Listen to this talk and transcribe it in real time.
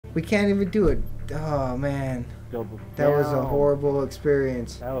We can't even do it. Oh man. That was a horrible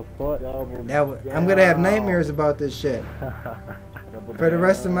experience. I'm gonna have nightmares about this shit for the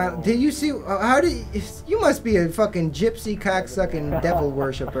rest of my. Did you see? How did you must be a fucking gypsy cocksucking devil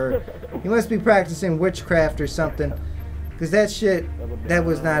worshiper. You must be practicing witchcraft or something. Cause that shit, that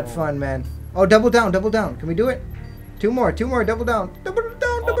was not fun, man. Oh, double down, double down. Can we do it? Two more, double down, double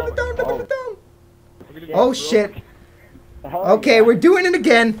down, double down, double down. Oh shit. Okay, we're doing it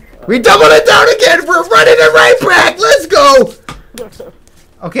again. We doubled it down again. We're running it right back. Let's go.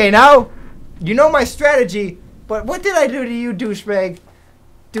 Okay, now you know my strategy. But what did I do to you, douchebag?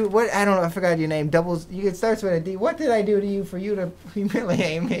 Dude, what? I don't know. I forgot your name. Doubles. It starts with a D. What did I do to you for you to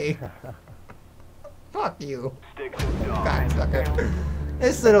humiliate me? Fuck you, cocksucker.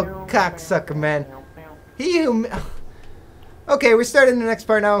 This little cocksucker, man. Okay, we're starting the next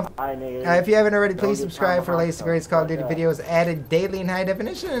part now. If you haven't already, please subscribe for the latest and greatest Call of Duty videos added daily in high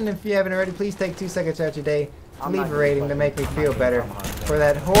definition. And if you haven't already, please take 2 seconds out your day to leave a rating to make me feel better for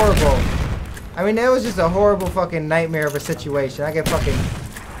that horrible. I mean, that was just a horrible fucking nightmare of a situation.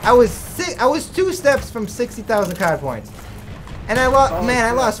 I was 2 steps from 60,000 COD points, and I lost. Man,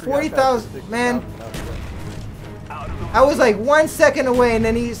 I lost 40,000. Man, I was like 1 second away, and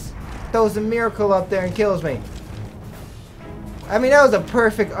then he throws a miracle up there and kills me. I mean, that was a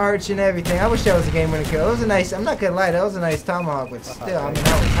perfect arch and everything. I wish that was a game-winning kill. It was a nice. I'm not gonna lie, that was a nice tomahawk, but still, I mean,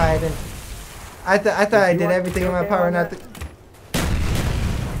 I was hiding. I thought I did everything in my power not to.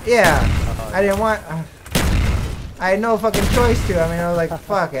 Yeah, I didn't want. I had no fucking choice to. I mean, I was like,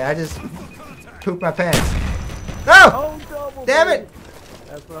 fuck it. I just pooped my pants. No! Damn it!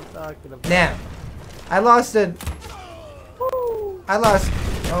 That's what I'm talking about. Damn. I lost.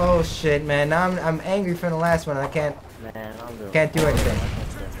 Oh shit, man. Now I'm angry from the last one. I can't do anything.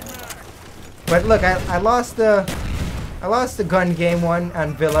 But look, I lost the gun game one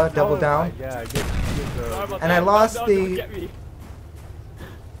on Villa double down. And I lost the.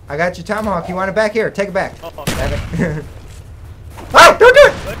 I got your tomahawk. You want it back here? Take it back. Oh, don't do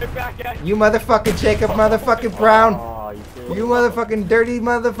it! You motherfucking Jacob, motherfucking Brown. You motherfucking dirty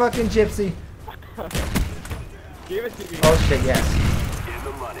motherfucking gypsy. Oh shit, yes.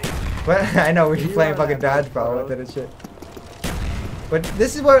 But I know we're playing fucking dodgeball with it and shit. But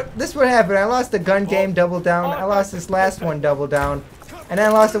this is what happened. I lost the gun game double down. I lost this last one double down. And then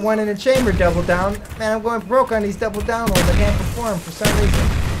I lost the one in the chamber double down. Man, I'm going broke on these double down ones. I can't perform for some reason.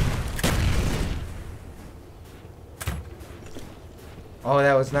 Oh,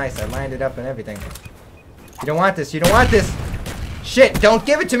 that was nice. I lined it up and everything. You don't want this. You don't want this. Shit, don't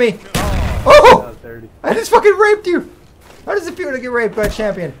give it to me. Oh! I just fucking raped you. How does it feel to get raped by a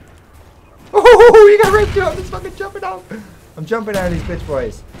champion? Oh, you got raped too. I'm just fucking jumping out. I'm jumping out of these bitch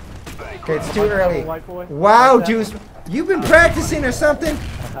boys. Okay, it's too early. Wow, Juice. You've been practicing or something?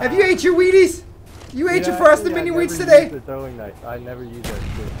 Have you ate your Wheaties? You ate your frosted mini wheats today? I never use that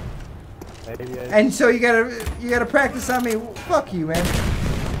shit. And so you gotta practice on me. Fuck you, man.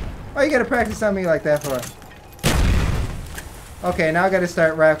 Why you gotta practice on me like that for? Okay, now I gotta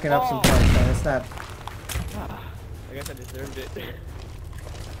start racking up some points, man. It's not. I guess I deserved it.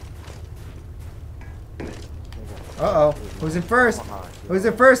 Uh-oh. Who's in first? Who's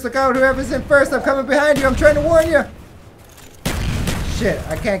in first? Look out, whoever's in first. I'm coming behind you. I'm trying to warn you. Shit,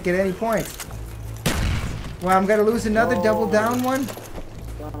 I can't get any points. Well, I'm gonna lose another double down one.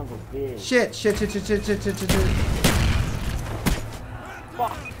 Shit.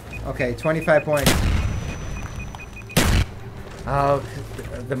 Okay, 25 points. Oh,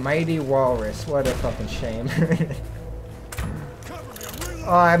 the mighty walrus. What a fucking shame.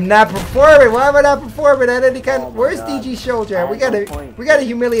 Oh, I'm not performing. Why am I not performing at any kind of... Where's DG Soldier? We gotta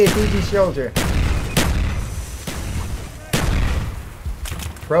humiliate DG Soldier.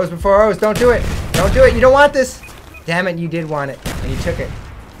 Bros before O's. Don't do it. Don't do it. You don't want this. Damn it, you did want it. And you took it.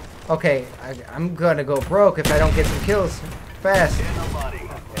 Okay, I'm gonna go broke if I don't get some kills fast.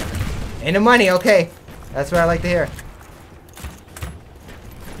 In the money, okay. That's what I like to hear.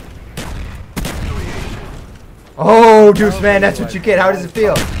 Oh, Deuce, man, that's what you get. How does it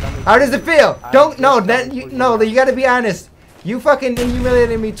feel? How does it feel? Don't, no, you gotta be honest. You fucking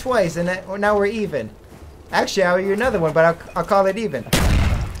humiliated me twice, and now we're even. Actually, I'll owe you another one, but I'll call it even.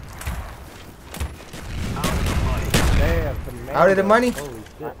 Out of the money?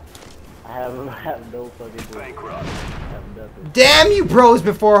 I have no fucking clue. Damn you, bros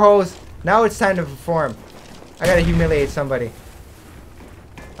before hoes. Now it's time to perform. I gotta humiliate somebody.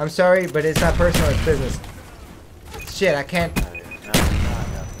 I'm sorry, but it's not personal, it's business. Shit, I can't.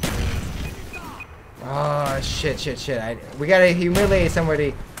 Oh, shit. We gotta humiliate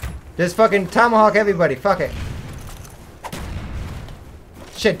somebody. Just fucking tomahawk everybody. Fuck it.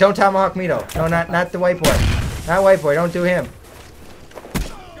 Shit, don't tomahawk me though. No, not the white boy. Not white boy, don't do him.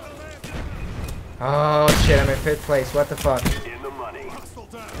 Oh shit, I'm in 5th place. What the fuck?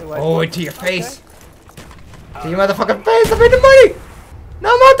 Oh, to your face. To your motherfucking face, I'm in the money! No,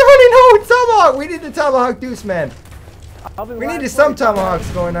 I'm out the money, no, it's tomahawk! We need the tomahawk deuce, man. We needed some tomahawks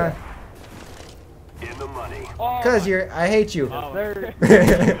going on. Cause I hate you.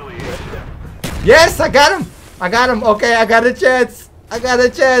 Yes, I got him! I got him, okay, I got a chance. I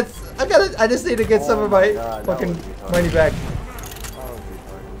just need to get some of my fucking money back.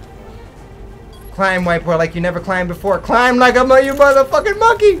 Climb, white boy, like you never climbed before. Climb like you motherfucking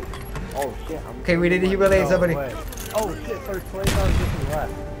monkey! Oh shit, okay, we need to humiliate somebody. Oh shit, 1st place, I was just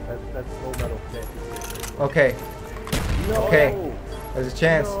left. That's gold medal shit. Okay. No. Okay. There's a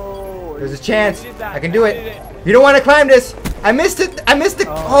chance. No. There's a chance. I can do it. You don't want to climb this. I missed it. I missed it.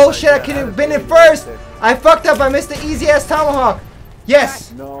 Oh shit, I could have been in 1st. I fucked up. I missed the easy ass tomahawk.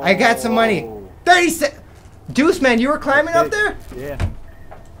 Yes. No. I got some money. 36. Deuce, man, you were climbing up there? Yeah.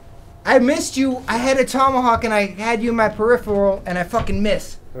 I missed you. I had a tomahawk and I had you in my peripheral and I fucking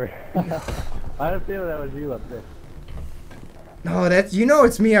missed. I don't feel that was you up there. No, that's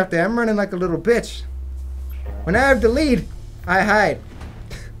it's me up there. I'm running like a little bitch. When I have the lead, I hide.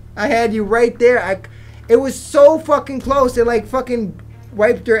 I had you right there. It was so fucking close. It like fucking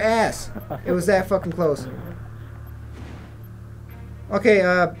wiped your ass. It was that fucking close. Okay,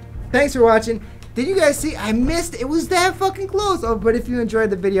 thanks for watching. Did you guys see? I missed. It was that fucking close. Oh, but if you enjoyed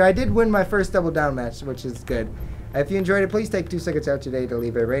the video, I did win my first double down match, which is good. If you enjoyed it, please take 2 seconds out today to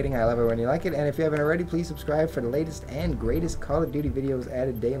leave a rating. I love it when you like it. And if you haven't already, please subscribe for the latest and greatest Call of Duty videos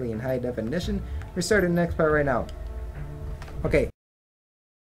added daily in high definition. We're starting the next part right now. Okay,